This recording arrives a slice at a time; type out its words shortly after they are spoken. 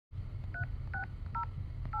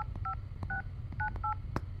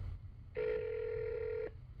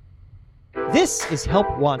This is Help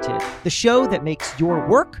Wanted, the show that makes your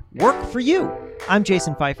work work for you. I'm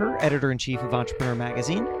Jason Pfeiffer, editor-in-chief of Entrepreneur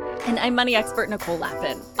Magazine. And I'm money expert Nicole.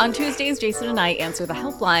 On Tuesdays, Jason and I answer the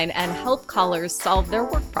helpline and help callers solve their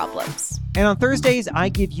work problems. And on Thursdays, I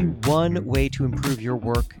give you one way to improve your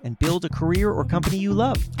work and build a career or company you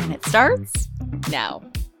love. And it starts now.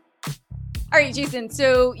 All right, Jason,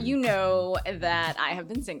 so you know that I have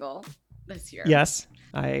been single this year. Yes,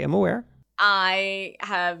 I am aware. I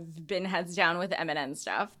have been heads down with M&N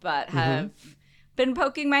stuff, but have been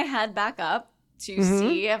poking my head back up to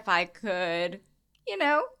see if I could,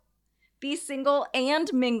 be single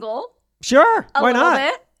and mingle. Sure, why not? A little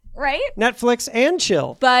bit, right? Netflix and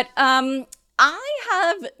chill. But I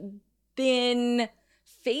have been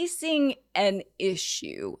facing an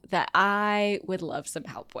issue that I would love some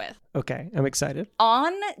help with. Okay, I'm excited.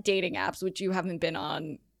 On dating apps, which you haven't been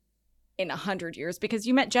on in 100 years, because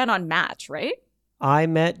you met Jen on Match, right? I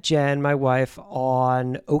met Jen, my wife,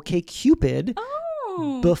 on OkCupid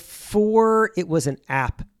before it was an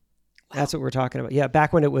app. That's what we're talking about. Yeah,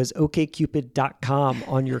 back when it was okcupid.com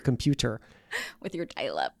on your computer. With your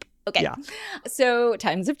dial-up. Okay. Yeah. So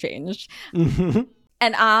times have changed. And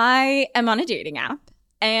I am on a dating app,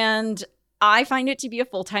 and I find it to be a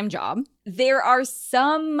full-time job. There are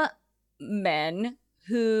some men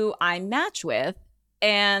who I match with,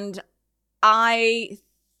 and I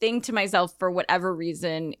think to myself, for whatever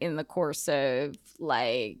reason, in the course of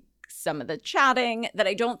some of the chatting, that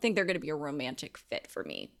I don't think they're going to be a romantic fit for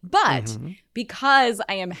me. But because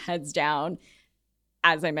I am heads down,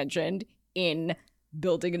 as I mentioned, in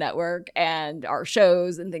building a network and our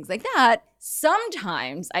shows and things like that,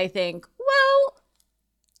 sometimes I think, well,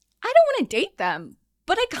 I don't want to date them,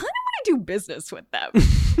 but I kind of want to do business with them.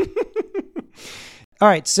 All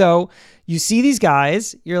right, so you see these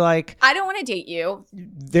guys, you're like, I don't want to date you.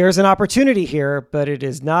 There's an opportunity here, but it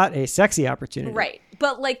is not a sexy opportunity. Right.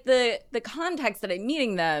 But the context that I'm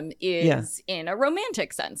meeting them is in a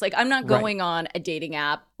romantic sense. I'm not going on a dating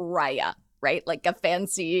app, Raya, right? Like a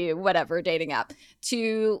fancy whatever dating app,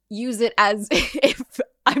 to use it as if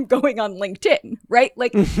I'm going on LinkedIn, right?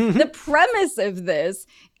 The premise of this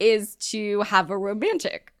is to have a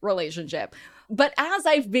romantic relationship. But as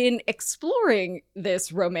I've been exploring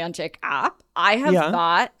this romantic app, I have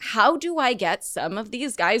thought, how do I get some of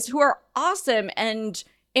these guys who are awesome and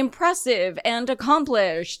impressive and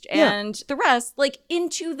accomplished and the rest,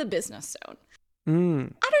 into the business zone? I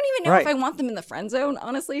don't even know if I want them in the friend zone,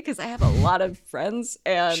 honestly, because I have a lot of friends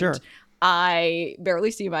and I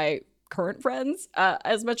barely see my current friends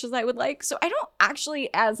as much as I would like. So I don't actually,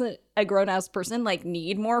 as a grown-ass person,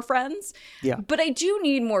 need more friends. Yeah. But I do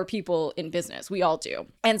need more people in business. We all do.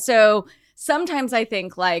 And so sometimes I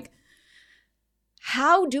think,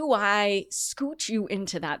 how do I scoot you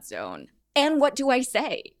into that zone? And what do I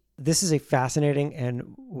say? This is a fascinating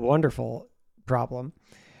and wonderful problem.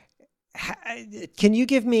 Can you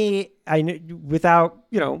give me, without,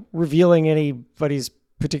 revealing anybody's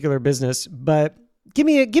particular business, but Give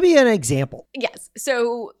me an example. Yes.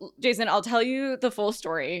 So, Jason, I'll tell you the full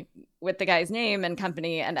story with the guy's name and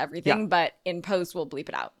company and everything, but in post, we'll bleep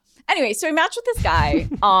it out. Anyway, so I matched with this guy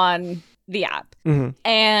on the app,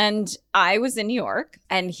 and I was in New York,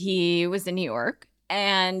 and he was in New York,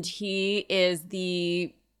 and he is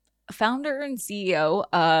the founder and CEO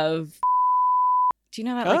of... Do you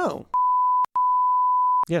know that?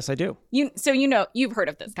 Yes, I do. You've heard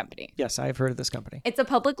of this company. Yes, I've heard of this company. It's a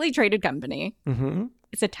publicly traded company.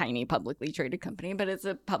 It's a tiny publicly traded company, but it's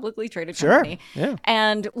a publicly traded company. Yeah.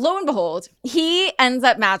 And lo and behold, he ends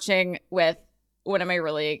up matching with one of my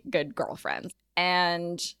really good girlfriends.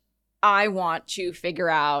 And I want to figure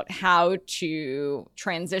out how to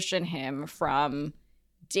transition him from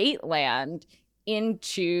date land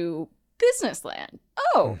into business land.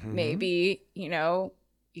 Maybe,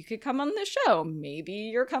 you could come on the show. Maybe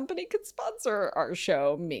your company could sponsor our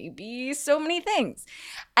show. Maybe so many things.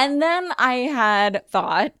 And then I had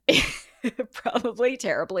thought, probably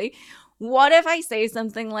terribly, what if I say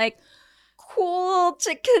something like, cool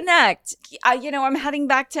to connect. I'm heading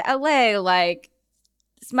back to LA.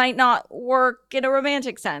 This might not work in a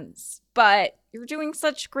romantic sense, but you're doing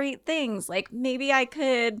such great things. Maybe I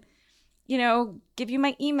could, give you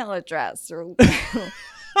my email address or...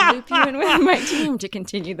 loop you in with my team to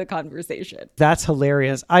continue the conversation. That's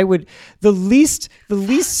hilarious. The least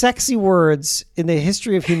sexy words in the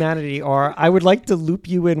history of humanity are, I would like to loop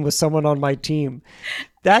you in with someone on my team.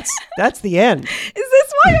 That's the end. Is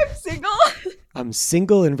this why I'm single? I'm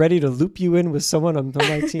single and ready to loop you in with someone on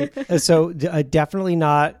my team. So definitely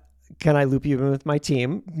not, can I loop you in with my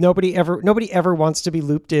team? Nobody ever wants to be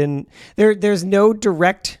looped in. There's no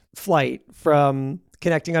direct flight from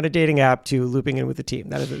connecting on a dating app to looping in with the team.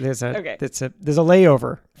 There's a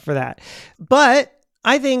layover for that. But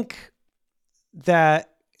I think that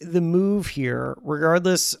the move here,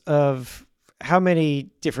 regardless of how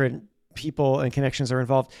many different people and connections are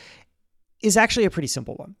involved, is actually a pretty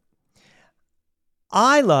simple one.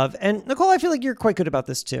 I love, and Nicole, I feel like you're quite good about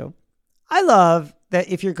this too. I love that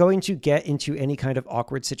if you're going to get into any kind of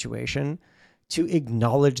awkward situation, to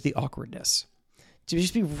acknowledge the awkwardness, to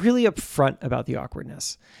just be really upfront about the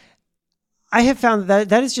awkwardness. I have found that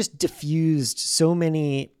has just diffused so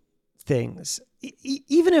many things.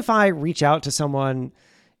 Even if I reach out to someone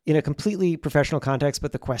in a completely professional context,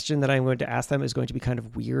 but the question that I'm going to ask them is going to be kind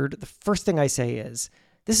of weird, the first thing I say is,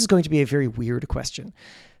 this is going to be a very weird question,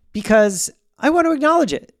 because I want to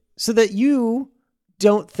acknowledge it so that you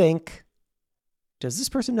don't think, does this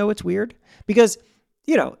person know it's weird? Because,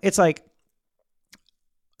 it's like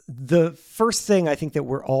the first thing I think that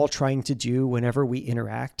we're all trying to do whenever we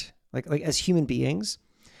interact, like as human beings,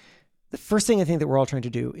 the first thing I think that we're all trying to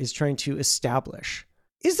do is trying to establish,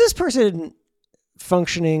 is this person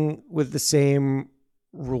functioning with the same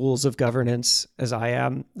rules of governance as I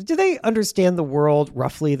am? Do they understand the world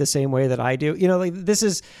roughly the same way that I do? This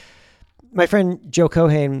is, my friend Joe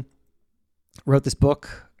Cohane wrote this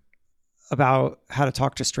book about how to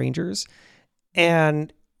talk to strangers.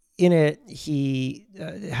 And in it, he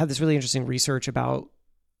had this really interesting research about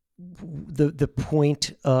the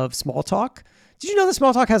point of small talk. Did you know that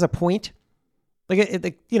small talk has a point?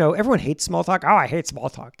 Everyone hates small talk. Oh, I hate small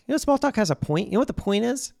talk. Small talk has a point. You know what the point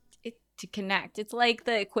is? To connect. It's like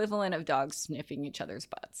the equivalent of dogs sniffing each other's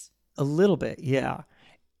butts. A little bit, yeah.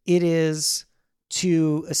 It is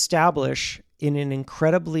to establish in an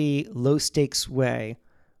incredibly low stakes way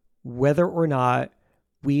whether or not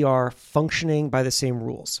we are functioning by the same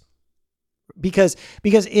rules. Because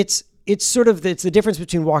it's the difference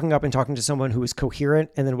between walking up and talking to someone who is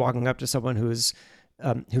coherent and then walking up to someone who's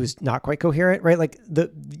not quite coherent, right? Like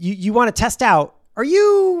you want to test out, are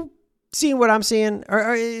you seeing what I'm seeing?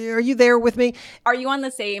 Are you there with me? Are you on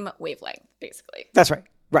the same wavelength, basically? That's right.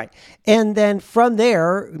 Right. And then from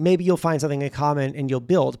there, maybe you'll find something in common and you'll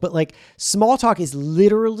build. But like small talk is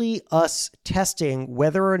literally us testing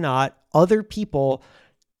whether or not other people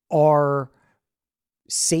are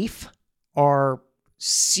safe, are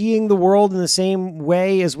seeing the world in the same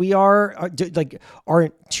way as we are,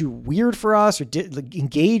 aren't too weird for us or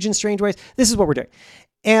engage in strange ways. This is what we're doing.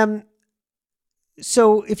 And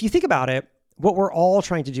so if you think about it, what we're all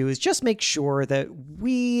trying to do is just make sure that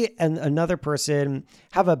we and another person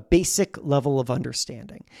have a basic level of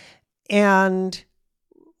understanding. And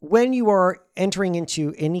when you are entering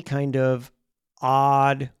into any kind of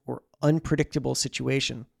odd or unpredictable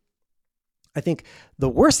situation, I think the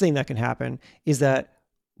worst thing that can happen is that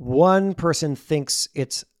one person thinks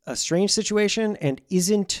it's a strange situation and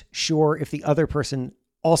isn't sure if the other person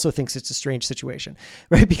also thinks it's a strange situation,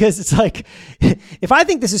 right? Because it's like, if I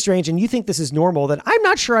think this is strange and you think this is normal, then I'm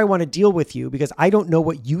not sure I want to deal with you because I don't know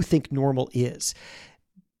what you think normal is.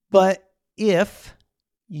 But if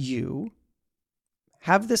you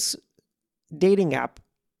have this dating app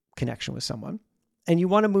connection with someone and you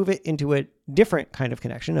want to move it into a different kind of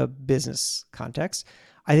connection, a business context,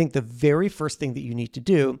 I think the very first thing that you need to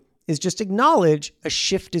do is just acknowledge a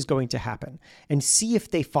shift is going to happen and see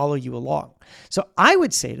if they follow you along. So I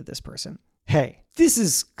would say to this person, hey, this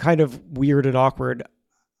is kind of weird and awkward.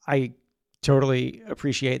 I totally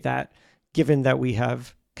appreciate that, given that we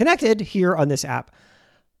have connected here on this app.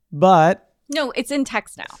 But no, it's in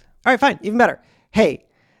text now. All right, fine. Even better. Hey,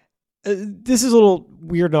 this is a little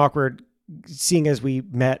weird and awkward seeing as we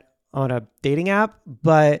met on a dating app,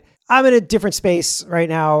 but I'm in a different space right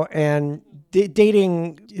now and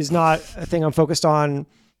dating is not a thing I'm focused on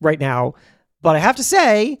right now. But I have to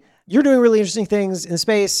say, you're doing really interesting things in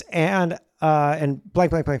space and blank,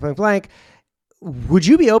 blank, blank, blank, blank. Would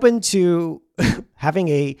you be open to having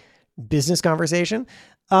a business conversation?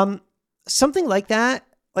 Something like that.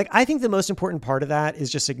 Like, I think the most important part of that is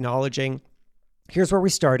just acknowledging, here's where we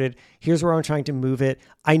started. Here's where I'm trying to move it.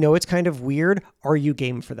 I know it's kind of weird. Are you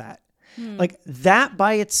game for that? Like that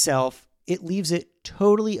by itself, it leaves it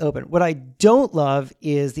totally open. What I don't love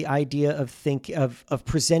is the idea of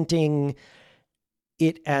presenting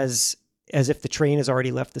it as if the train has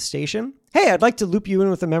already left the station. Hey, I'd like to loop you in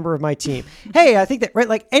with a member of my team. Hey, I think that, right?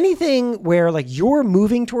 Like anything where like you're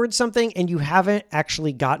moving towards something and you haven't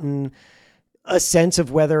actually gotten a sense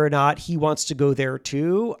of whether or not he wants to go there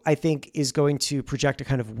too, I think is going to project a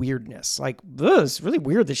kind of weirdness. Like, it's really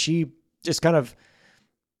weird that she just kind of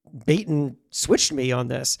bait and switched me on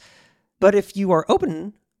this. But if you are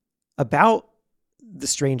open about the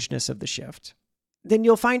strangeness of the shift, then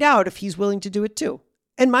you'll find out if he's willing to do it too.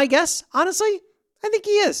 And my guess, honestly, I think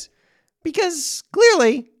he is. Because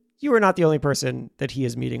clearly, you are not the only person that he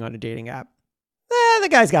is meeting on a dating app. The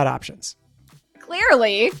guy's got options.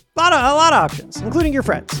 Clearly. A lot of options, including your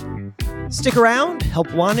friends. Stick around.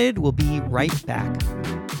 Help Wanted will be right back.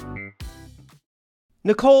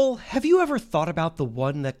 Nicole, have you ever thought about the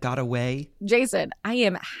one that got away? Jason, I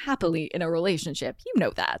am happily in a relationship. You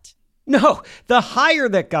know that. No, the hire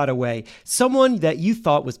that got away. Someone that you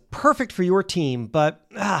thought was perfect for your team, but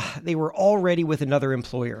they were already with another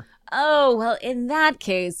employer. Oh, well, in that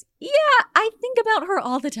case, yeah, I think about her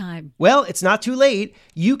all the time. Well, it's not too late.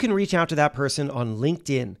 You can reach out to that person on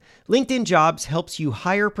LinkedIn. LinkedIn Jobs helps you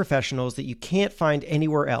hire professionals that you can't find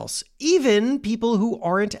anywhere else, even people who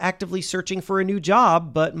aren't actively searching for a new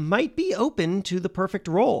job, but might be open to the perfect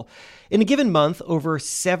role. In a given month, over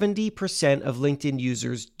 70% of LinkedIn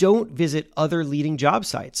users don't visit other leading job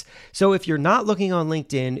sites. So if you're not looking on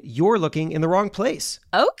LinkedIn, you're looking in the wrong place.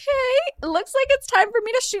 Okay, looks like it's time for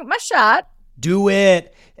me to shoot my shot. Do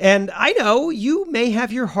it. And I know you may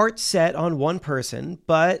have your heart set on one person,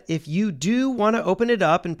 but if you do want to open it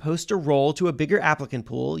up and post a role to a bigger applicant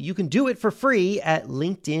pool, you can do it for free at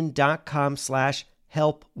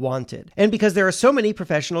linkedin.com/helpwanted. And because there are so many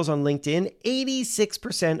professionals on LinkedIn,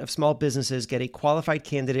 86% of small businesses get a qualified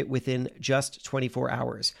candidate within just 24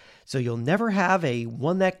 hours. So you'll never have a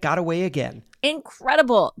one that got away again.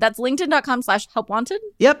 Incredible. That's linkedin.com/helpwanted?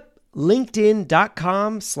 Yep.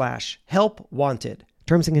 LinkedIn.com/helpwanted.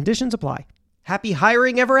 Terms and conditions apply. Happy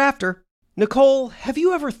hiring ever after. Nicole, have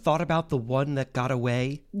you ever thought about the one that got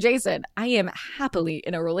away? Jason, I am happily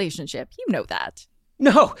in a relationship. You know that.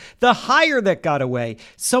 No, the hire that got away.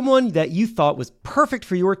 Someone that you thought was perfect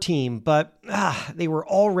for your team, but they were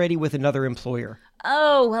already with another employer.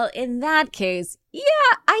 Oh, well, in that case, yeah,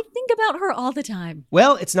 I think about her all the time.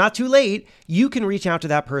 Well, it's not too late. You can reach out to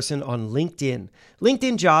that person on LinkedIn.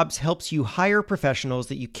 LinkedIn Jobs helps you hire professionals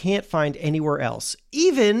that you can't find anywhere else,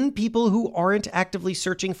 even people who aren't actively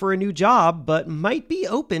searching for a new job, but might be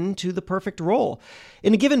open to the perfect role.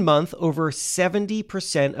 In a given month, over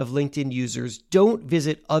 70% of LinkedIn users don't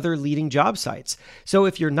visit other leading job sites. So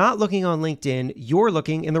if you're not looking on LinkedIn, you're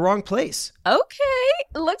looking in the wrong place. Okay,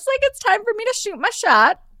 looks like it's time for me to shoot my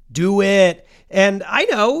shot. Do it. And I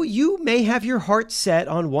know you may have your heart set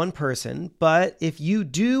on one person, but if you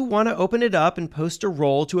do want to open it up and post a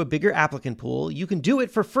role to a bigger applicant pool, you can do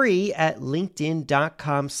it for free at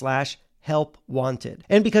linkedin.com/helpwanted.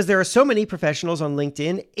 And because there are so many professionals on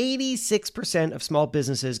LinkedIn, 86% of small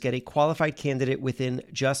businesses get a qualified candidate within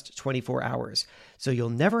just 24 hours. So you'll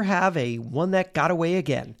never have a one that got away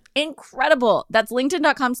again. Incredible. That's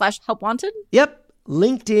linkedin.com/helpwanted? Yep.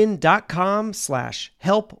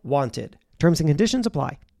 LinkedIn.com/helpwanted. Terms and conditions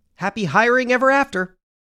apply. Happy hiring ever after.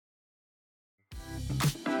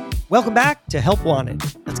 Welcome back to Help Wanted.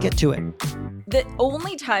 Let's get to it. The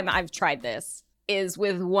only time I've tried this is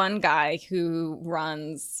with one guy who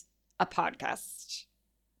runs a podcast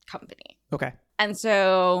company. Okay. And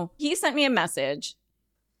so he sent me a message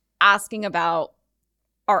asking about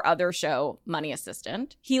our other show, Money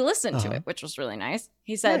Assistant. He listened to it, which was really nice.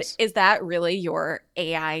 He said, nice. Is that really your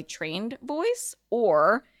AI trained voice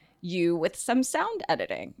or you with some sound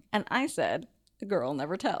editing? And I said, the girl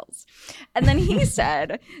never tells. And then he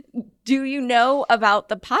said, do you know about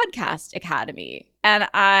the Podcast Academy? And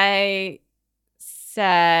I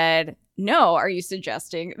said, no, are you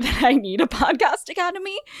suggesting that I need a podcast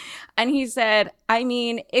academy? And he said, I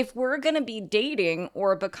mean, if we're going to be dating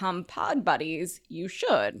or become pod buddies, you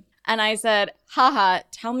should. And I said, haha,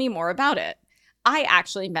 tell me more about it. I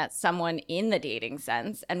actually met someone in the dating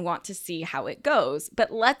sense and want to see how it goes,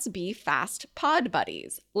 but let's be fast pod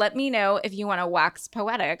buddies. Let me know if you want to wax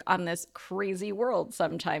poetic on this crazy world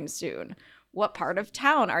sometime soon. What part of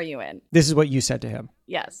town are you in? This is what you said to him?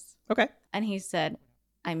 Yes. Okay. And he said,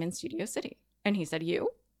 I'm in Studio City. And he said,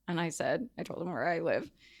 you? And I told him where I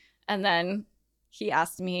live. And then he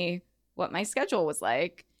asked me what my schedule was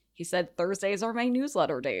like. He said, Thursdays are my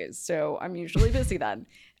newsletter days, so I'm usually busy then.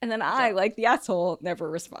 And then I, like the asshole, never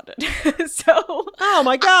responded. Oh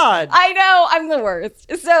my God. I know, I'm the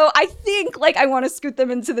worst. So I think like I want to scoot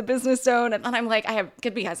them into the business zone. And then I'm like,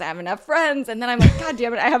 because I have enough friends. And then I'm like, God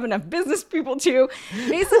damn it, I have enough business people too.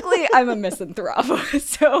 Basically, I'm a misanthrope.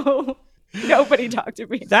 So nobody talked to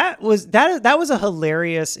me. That was a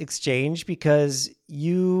hilarious exchange because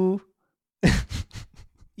you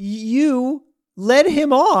led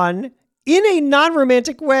him on in a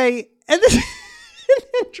non-romantic way and then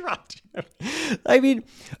dropped him. I mean,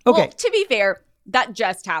 okay. Well, to be fair, that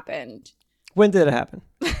just happened. When did it happen?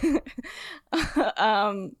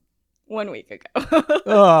 1 week ago.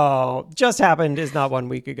 Oh, just happened is not 1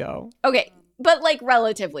 week ago. Okay. But like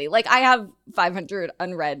relatively, like I have 500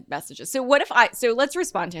 unread messages. So so let's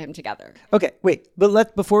respond to him together. Okay, wait,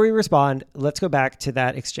 but before we respond, let's go back to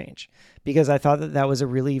that exchange because I thought that was a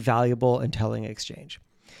really valuable and telling exchange.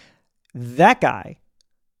 That guy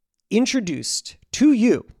introduced to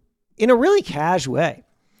you in a really casual way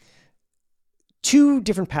 2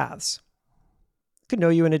 different paths. I could know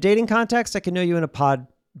you in a dating context. I could know you in a pod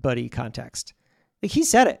buddy context. Like he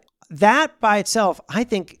said it. That by itself, I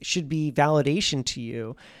think, should be validation to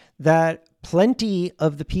you that plenty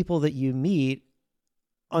of the people that you meet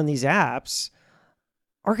on these apps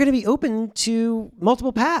are going to be open to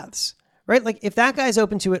multiple paths, right? Like if that guy's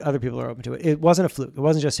open to it, other people are open to it. It wasn't a fluke. It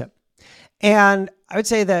wasn't just him. And I would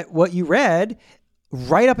say that what you read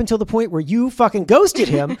right up until the point where you fucking ghosted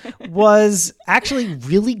him was actually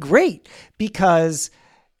really great because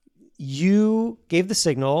you gave the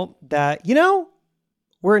signal that,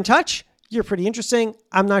 we're in touch. You're pretty interesting.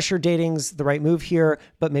 I'm not sure dating's the right move here,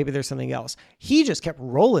 but maybe there's something else. He just kept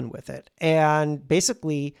rolling with it and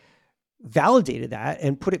basically validated that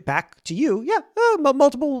and put it back to you. Yeah,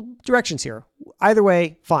 multiple directions here. Either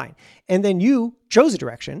way, fine. And then you chose a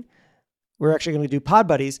direction. We're actually going to do pod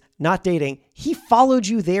buddies, not dating. He followed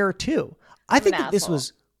you there too. I think that this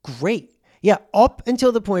was great. Yeah, up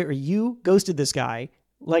until the point where you ghosted this guy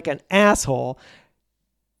like an asshole,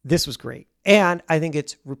 this was great. And I think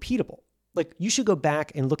it's repeatable. Like you should go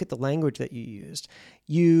back and look at the language that you used.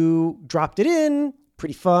 You dropped it in,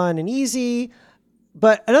 pretty fun and easy.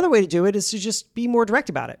 But another way to do it is to just be more direct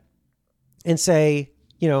about it and say,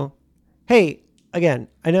 hey, again,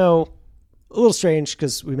 I know a little strange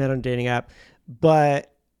because we met on a dating app,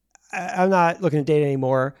 but I'm not looking to date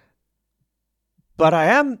anymore. But I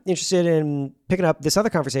am interested in picking up this other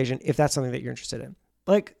conversation if that's something that you're interested in.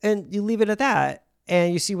 Like, and you leave it at that.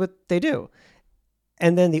 And you see what they do.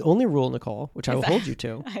 And then the only rule, Nicole, which I will hold you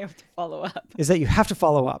to. I have to follow up. Is that you have to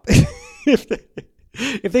follow up.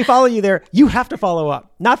 If they follow you there, you have to follow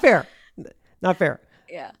up. Not fair. Not fair.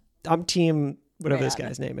 Yeah. I'm team whatever this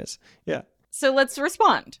guy's name is. Yeah. So let's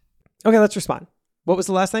respond. Okay, let's respond. What was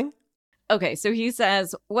the last thing? Okay, so he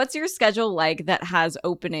says, what's your schedule like that has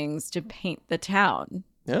openings to paint the town?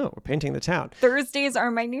 No, we're painting the town. Thursdays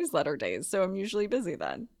are my newsletter days, so I'm usually busy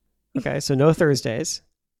then. Okay, so no Thursdays.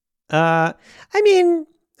 Okay.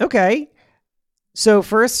 So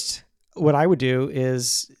first, what I would do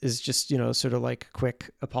is just, sort of like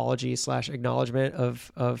quick apology / acknowledgement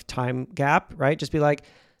of time gap, right? Just be like,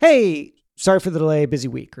 hey, sorry for the delay, busy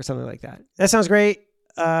week or something like that. That sounds great.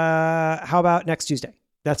 How about next Tuesday?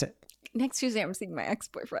 That's it. Next Tuesday, I'm seeing my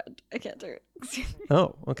ex-boyfriend. I can't do it.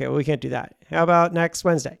 Oh, okay. Well, we can't do that. How about next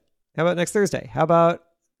Wednesday? How about next Thursday? How about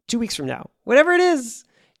 2 weeks from now? Whatever it is.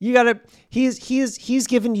 You gotta. He's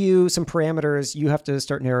given you some parameters. You have to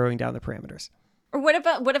start narrowing down the parameters. Or what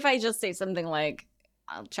if I just say something like,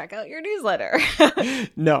 "I'll check out your newsletter"?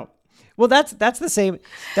 No. Well, that's the same.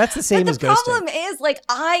 That's the same as ghosting. But the problem is, like,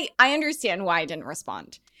 I understand why I didn't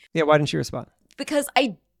respond. Yeah. Why didn't you respond? Because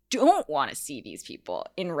I don't want to see these people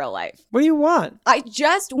in real life. What do you want? I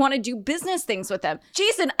just want to do business things with them,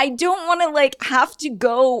 Jason. I don't want to have to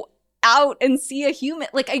go out and see a human.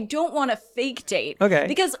 Like, I don't want a fake date. Okay.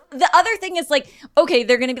 Because the other thing is okay,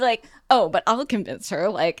 they're going to be like, oh, but I'll convince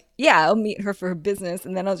her. Yeah, I'll meet her for her business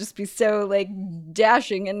and then I'll just be so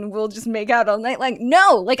dashing and we'll just make out all night.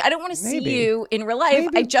 No, I don't want to see you in real life.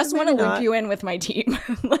 I just want to loop you in with my team.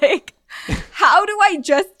 How do I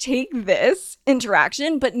just take this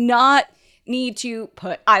interaction but not need to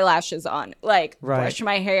put eyelashes on, brush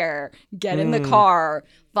my hair, get in the car,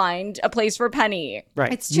 find a place for Penny.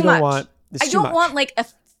 Right. It's too much. I don't want a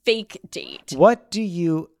fake date. What do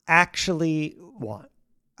you actually want?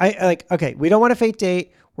 Okay, we don't want a fake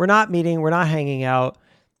date. We're not meeting. We're not hanging out.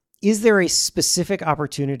 Is there a specific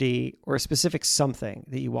opportunity or a specific something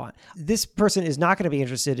that you want? This person is not going to be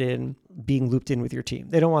interested in being looped in with your team.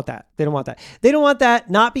 They don't want that. They don't want that. They don't want that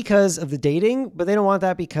not because of the dating, but they don't want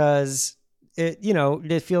that because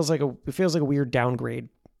it feels like a weird downgrade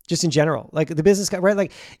just in general. The business guy,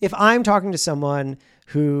 right? If I'm talking to someone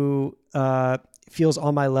who feels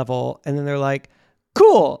on my level and then they're like,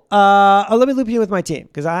 cool, let me loop you in with my team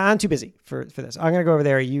because I'm too busy for this. I'm going to go over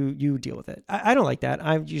there. You deal with it. I don't like that.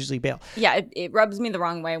 I usually bail. Yeah, it rubs me the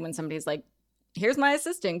wrong way when somebody's like, here's my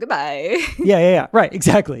assistant. Goodbye. Yeah. Right.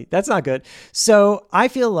 Exactly. That's not good. So I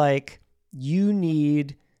feel like you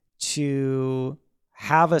need to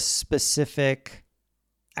have a specific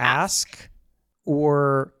ask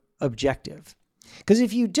or objective. Because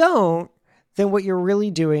if you don't, then what you're really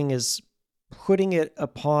doing is putting it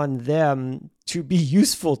upon them to be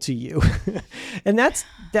useful to you. And that's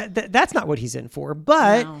not what he's in for.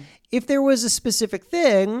 But if there was a specific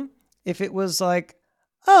thing, if it was like,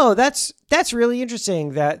 oh, that's really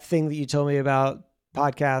interesting, that thing that you told me about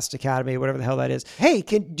Podcast Academy, whatever the hell that is. Hey,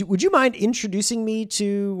 would you mind introducing me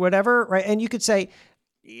to whatever, right? And you could say,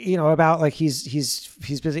 about like he's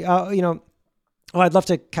busy. Oh, I'd love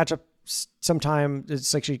to catch up sometime.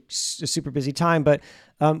 It's actually a super busy time, but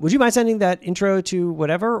would you mind sending that intro to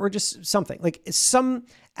whatever, or just something like some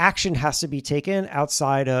action has to be taken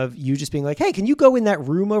outside of you just being like, hey, can you go in that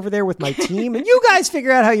room over there with my team and you guys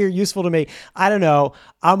figure out how you're useful to me? I don't know.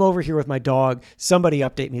 I'm over here with my dog. Somebody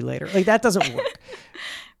update me later. Like that doesn't work.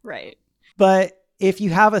 Right. But if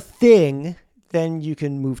you have a thing, then you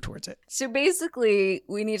can move towards it. So basically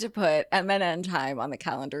we need to put MNN time on the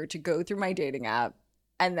calendar to go through my dating app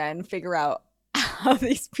and then figure out how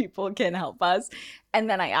these people can help us. And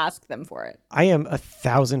then I ask them for it. I am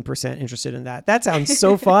 1,000% interested in that. That sounds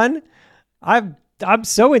so fun. I'm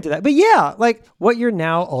so into that. But yeah, like what you're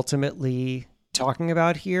now ultimately talking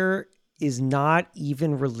about here is not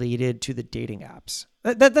even related to the dating apps.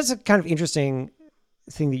 That's a kind of interesting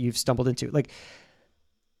thing that you've stumbled into. Like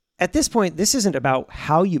at this point, this isn't about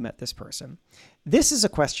how you met this person. This is a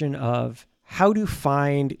question of how to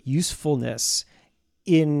find usefulness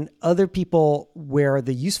in other people where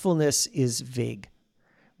the usefulness is vague,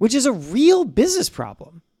 which is a real business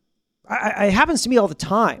problem. It happens to me all the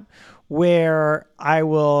time where I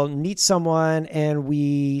will meet someone and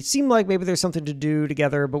we seem like maybe there's something to do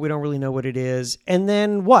together, but we don't really know what it is. And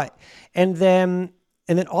then what? And then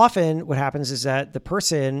often what happens is that the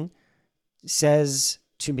person says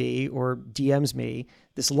to me or DMs me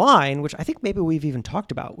this line, which I think maybe we've even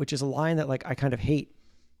talked about, which is a line that like I kind of hate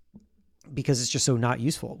because it's just so not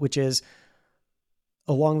useful, which is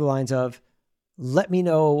along the lines of, let me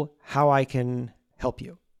know how I can help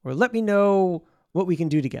you, or let me know what we can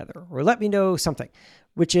do together, or let me know something,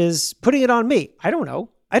 which is putting it on me. I don't know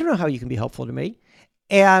how you can be helpful to me.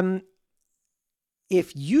 And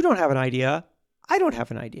if you don't have an idea, I don't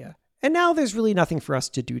have an idea. And now there's really nothing for us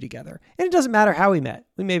to do together. And it doesn't matter how we met.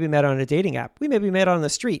 We maybe met on a dating app. We maybe met on the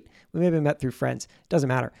street. We maybe met through friends. It doesn't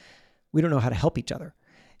matter. We don't know how to help each other.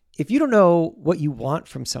 If you don't know what you want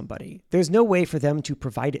from somebody, there's no way for them to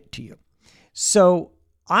provide it to you. So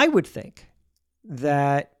I would think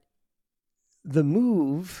that the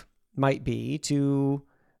move might be to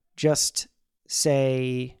just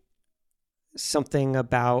say something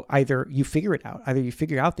about either you figure it out, either you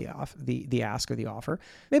figure out the ask or the offer.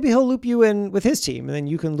 Maybe he'll loop you in with his team and then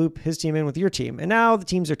you can loop his team in with your team. And now the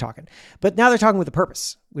teams are talking, but now they're talking with a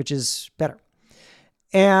purpose, which is better.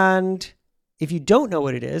 And if you don't know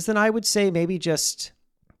what it is, then I would say maybe just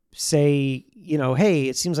say, hey,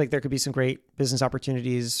 it seems like there could be some great business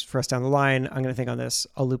opportunities for us down the line. I'm going to think on this.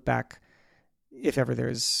 I'll loop back if ever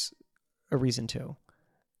there's a reason to.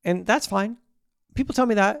 And that's fine. People tell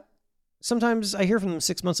me that. Sometimes I hear from them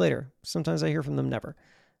 6 months later. Sometimes I hear from them never.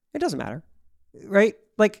 It doesn't matter, right?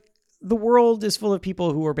 Like the world is full of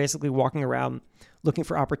people who are basically walking around looking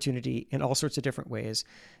for opportunity in all sorts of different ways.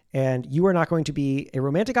 And you are not going to be a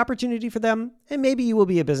romantic opportunity for them. And maybe you will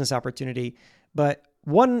be a business opportunity, but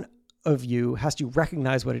one of you has to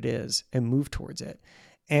recognize what it is and move towards it.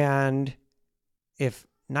 And if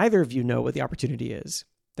neither of you know what the opportunity is,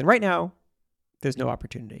 then right now there's no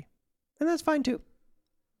opportunity. And that's fine too.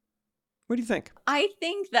 What do you think? I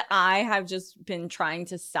think that I have just been trying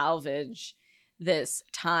to salvage this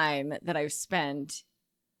time that I've spent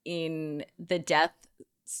in the Death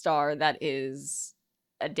Star that is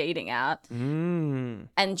a dating app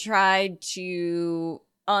and tried to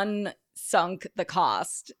unsunk the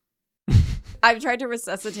cost. I've tried to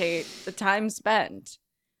resuscitate the time spent,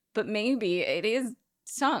 but maybe it is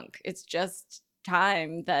sunk. It's just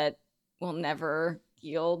time that will never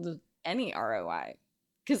yield any ROI.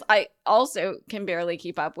 Because I also can barely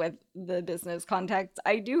keep up with the business contacts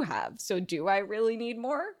I do have. So do I really need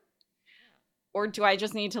more? Or do I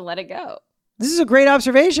just need to let it go? This is a great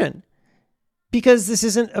observation, because this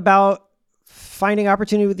isn't about finding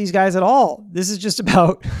opportunity with these guys at all. This is just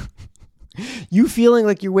about you feeling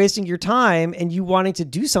like you're wasting your time and you wanting to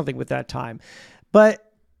do something with that time.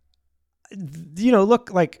 But,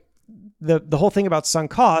 look, like the whole thing about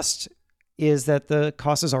sunk cost is that the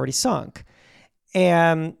cost is already sunk.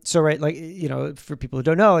 And so, right, like, for people who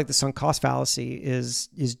don't know, like the sunk cost fallacy is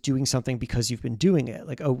doing something because you've been doing it.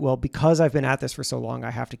 Like, oh, well, because I've been at this for so long,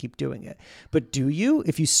 I have to keep doing it. But do you?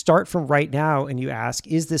 If you start from right now and you ask,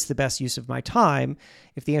 is this the best use of my time?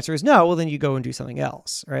 If the answer is no, well, then you go and do something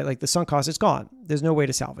else, right? Like the sunk cost is gone. There's no way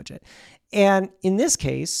to salvage it. And in this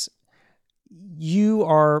case, you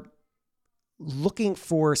are looking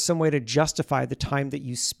for some way to justify the time that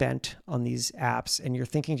you spent on these apps, and you're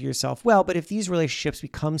thinking to yourself, well, but if these relationships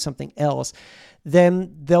become something else,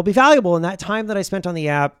 then they'll be valuable, and that time that I spent on the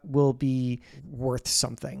app will be worth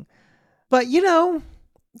something. But,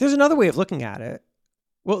 there's another way of looking at it.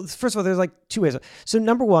 Well, first of all, there's like two ways. So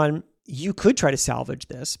number one, you could try to salvage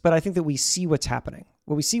this, but I think that we see what's happening.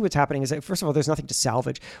 What we see what's happening is that, first of all, there's nothing to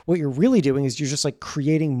salvage. What you're really doing is you're just like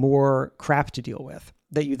creating more crap to deal with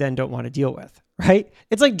that you then don't want to deal with, right?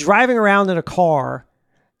 It's like driving around in a car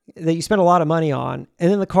that you spent a lot of money on,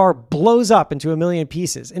 and then the car blows up into a million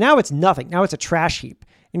pieces. And now it's nothing. Now it's a trash heap.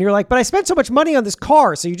 And you're like, but I spent so much money on this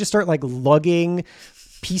car. So you just start like lugging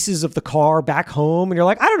pieces of the car back home. And you're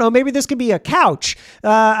like, I don't know, maybe this could be a couch.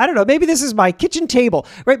 I don't know, maybe this is my kitchen table,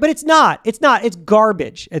 right? But it's not, it's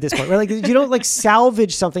garbage at this point, right? Like you don't like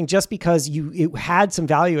salvage something just because it had some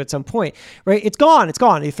value at some point, right? It's gone.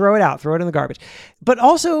 You throw it out, throw it in the garbage. But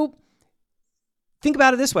also think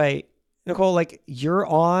about it this way, Nicole, like you're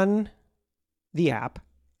on the app,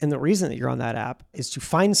 and the reason that you're on that app is to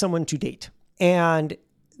find someone to date. And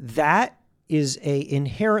that is a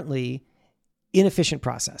inherently inefficient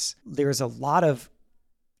process. There's a lot of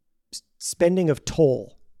spending of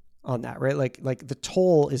toll on that, right? Like the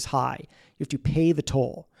toll is high. You have to pay the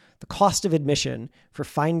toll. The cost of admission for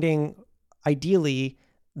finding ideally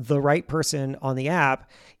the right person on the app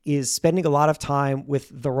is spending a lot of time with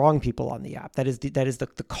the wrong people on the app. That is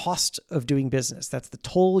the cost of doing business. That's the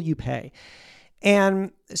toll you pay.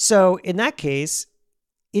 And so in that case,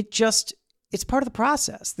 it's part of the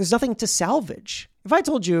process. There's nothing to salvage. If I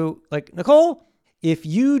told you, like, Nicole, if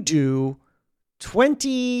you do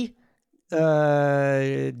 20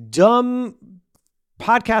 dumb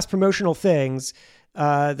podcast promotional things,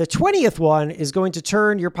 the 20th one is going to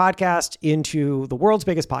turn your podcast into the world's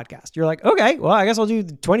biggest podcast. You're like, okay, well, I guess I'll do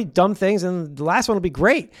 20 dumb things and the last one will be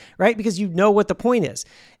great, right? Because you know what the point is.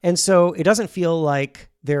 And so it doesn't feel like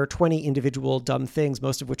there are 20 individual dumb things,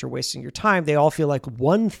 most of which are wasting your time. They all feel like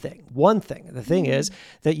one thing. And the thing is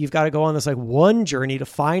that you've got to go on this like one journey to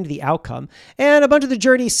find the outcome. And a bunch of the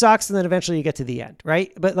journey sucks. And then eventually you get to the end,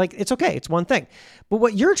 right? But like, it's okay. It's one thing. But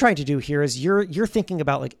what you're trying to do here is you're thinking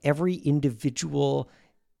about like every individual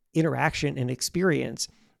interaction and experience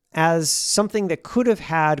as something that could have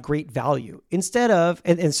had great value instead of,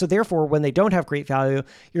 and so therefore when they don't have great value,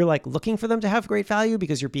 you're like looking for them to have great value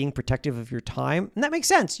because you're being protective of your time. And that makes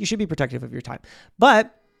sense. You should be protective of your time,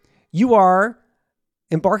 but you are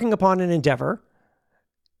embarking upon an endeavor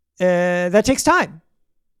that takes time.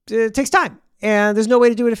 It takes time and there's no way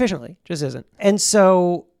to do it efficiently. It just isn't. And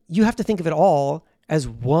so you have to think of it all as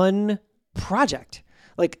one project,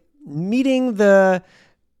 like meeting the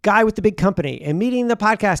guy with the big company and meeting the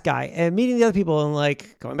podcast guy and meeting the other people and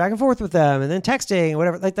like going back and forth with them and then texting and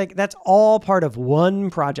whatever. Like that's all part of one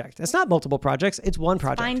project. It's not multiple projects. It's one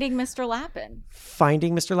project. Finding Mr. Lappin.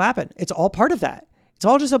 It's all part of that. It's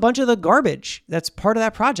all just a bunch of the garbage that's part of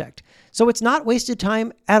that project. So it's not wasted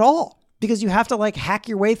time at all because you have to like hack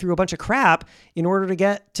your way through a bunch of crap in order to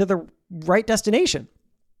get to the right destination.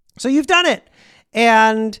 So you've done it.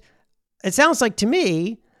 And it sounds like to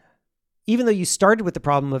me, even though you started with the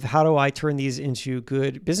problem of how do I turn these into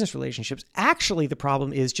good business relationships, actually the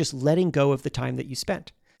problem is just letting go of the time that you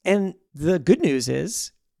spent. And the good news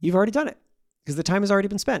is you've already done it because the time has already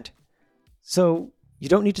been spent. So you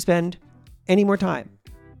don't need to spend any more time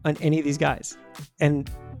on any of these guys. And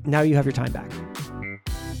now you have your time back.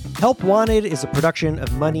 Help Wanted is a production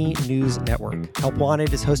of Money News Network. Help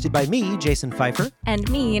Wanted is hosted by me, Jason Pfeiffer. And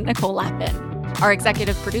me, Nicole Lappin. Our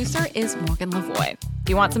executive producer is Morgan Lavoie. If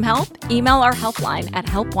you want some help, email our helpline at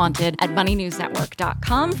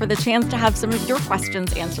helpwanted@moneynewsnetwork.com for the chance to have some of your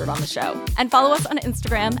questions answered on the show. And follow us on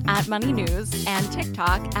Instagram at Money News and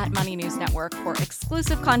TikTok at Money News Network for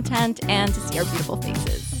exclusive content and to see our beautiful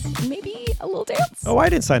faces. And maybe a little dance. Oh, I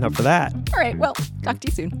didn't sign up for that. All right, well, talk to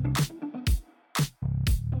you soon.